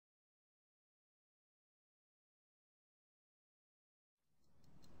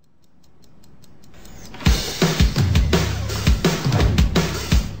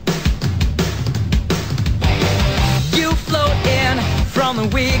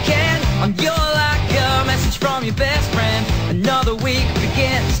again. You're like a message from your best friend. Another week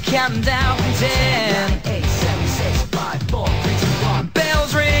begins, counting down from 10. 9, 8, 7, 6, 5, 4, 3, 2, 1.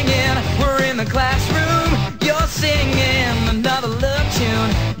 Bells ringing, we're in the classroom. You're singing another love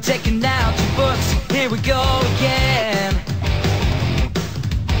tune, taking out your books, here we go again.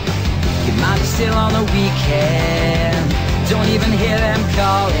 Your mind is still on the weekend. Don't even hear them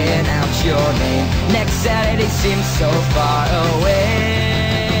calling out your name. Next Saturday seems so far away.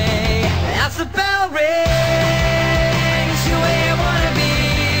 As the bell rings, you where you wanna be.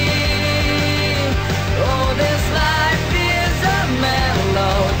 Oh, this life is a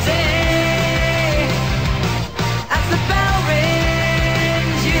melody. As the bell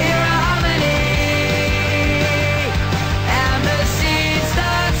rings, you hear a harmony, and the scene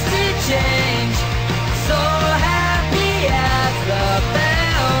starts to change. So happy as the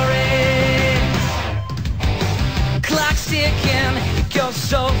bell rings. Clock's ticking, it goes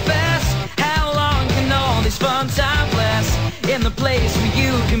so fast. How long can all these fun times last? In the place where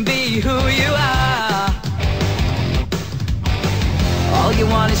you can be who you are. All you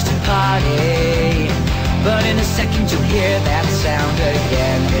want is to party, but in a second you'll hear that sound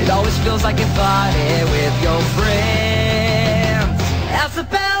again. It always feels like a party with your friends. As the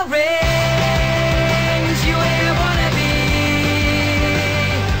bell rings, you where you wanna be.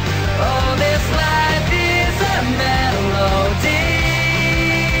 Oh, this life is a melody.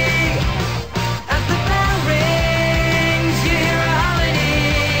 As the bell rings, you hear a harmony,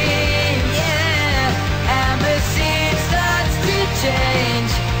 yeah, and the scene starts to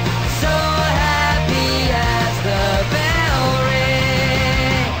change. So happy as the bell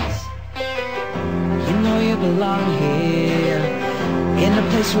rings. You know you belong here, in a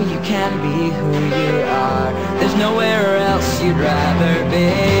place where you can be who you are. There's nowhere else you'd rather be.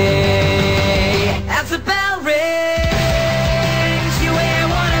 As the bell rings.